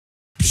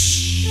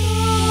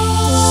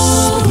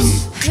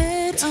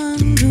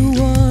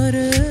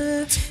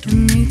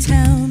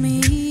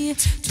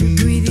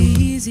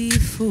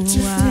for a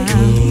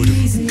while.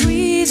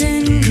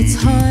 Breathing gets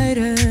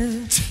harder,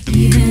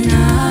 even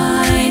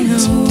I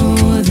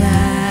know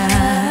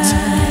that.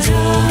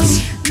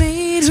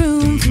 Made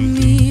room for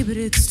me, but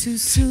it's too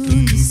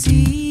soon to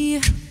see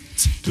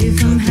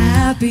if I'm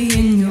happy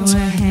in your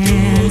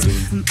hands.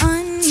 I'm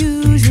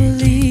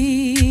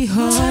unusually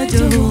hard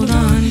to hold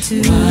on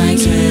to. Why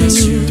can't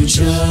you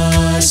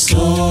just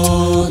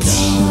hold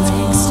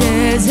on?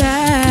 Stares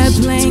at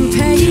blank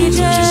pages.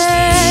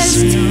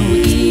 No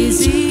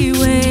easy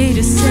way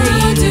to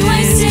say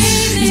this.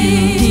 You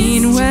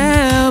mean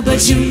well,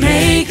 but you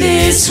make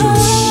this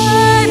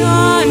hard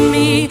on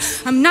me.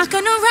 I'm not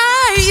gonna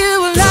write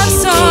you a love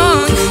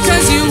song,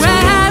 cause you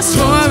asked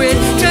for it,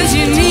 cause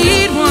you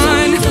need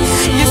one.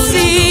 You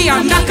see,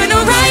 I'm not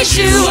gonna write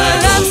you a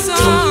love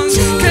song,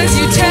 cause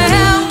you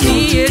tell me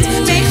it's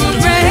make or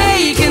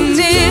break in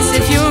this.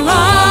 If you're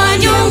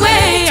on your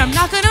way, I'm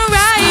not gonna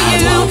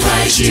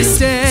write you to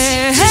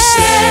stay.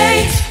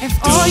 If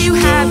all you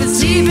have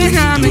is leaving,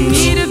 I'ma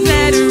need a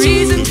better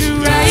reason to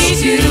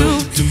write you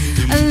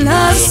a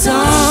love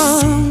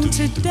song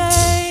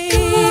today.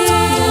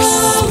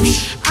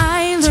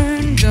 I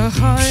learned the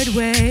hard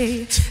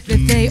way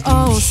that they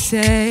all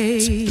say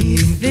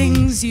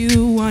things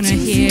you wanna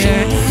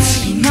hear.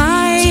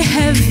 My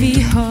heavy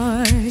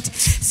heart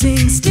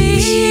sinks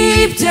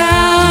deep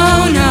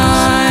down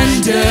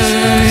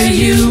under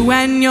you,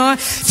 and your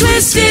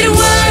twisted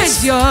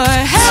words, your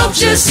help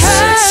just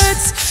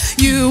hurts.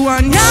 You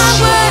are not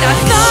what I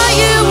thought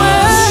you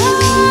were.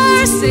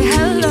 Say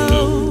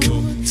hello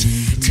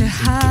to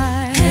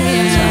high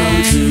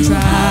and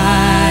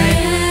dry.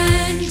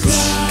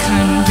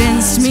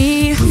 Convinced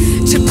me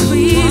to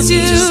please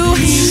you,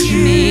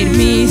 made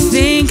me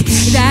think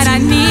that I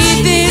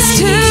need this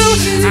too.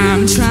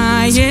 I'm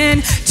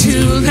trying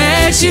to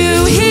let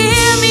you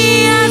hear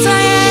me as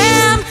I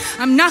am.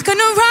 I'm not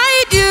gonna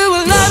write you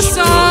a love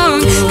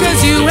song,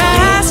 cause you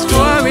asked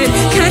for it,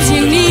 cause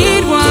you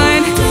need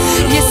one.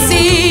 You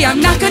see, I'm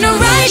not gonna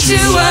write you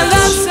a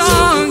love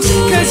song,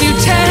 cause you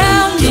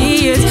tell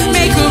me it's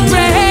make or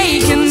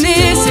break in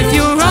this. If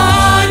you're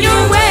on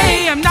your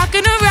way, I'm not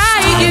gonna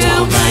write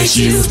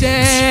you to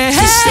stay.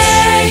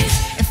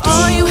 If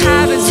all you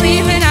have is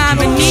leaving,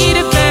 I'ma need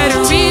a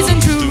better reason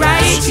to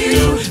write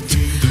you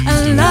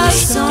a love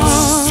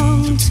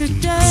song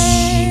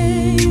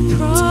today.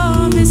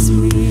 Promise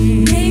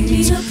me, make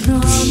me a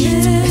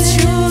promise that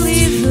you'll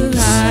leave the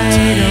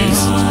light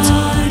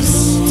on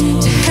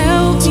to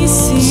help me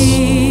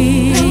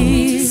see,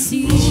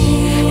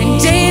 and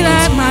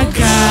daylight my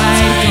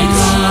guide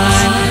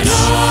on.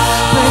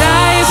 But I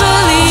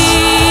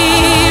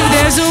believe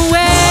there's a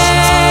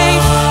way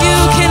you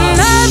can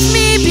love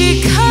me,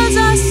 because I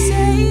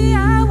say I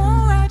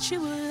won't write you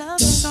a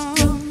love song,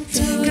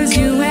 cause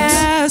you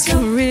asked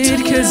for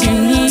it, cause you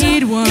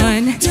need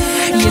one.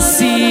 You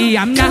see,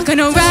 I'm not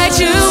gonna write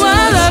you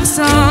a love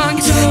song,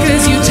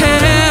 cause you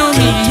tell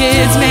me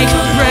it's make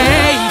or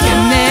break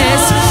in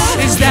this.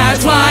 Is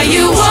that why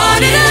you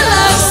wanted a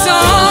love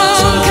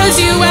song? Cause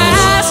you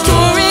asked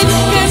for it,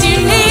 cause you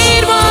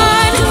need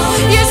one.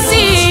 You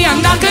see,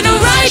 I'm not gonna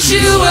write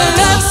you a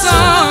love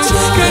song,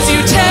 cause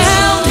you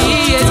tell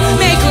me it's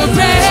make or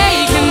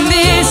break in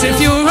this.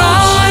 If you're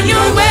on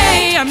your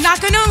way, I'm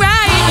not gonna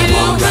write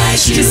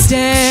you to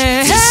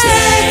stay.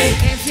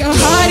 If your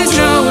heart is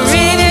nowhere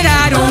in it,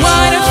 I don't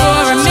want it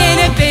for a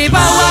minute, babe. I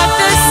walk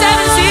the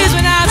 7 seas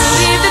when I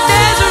believe that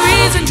there's a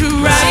reason to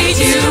write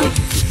you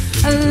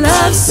a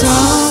love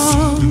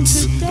song.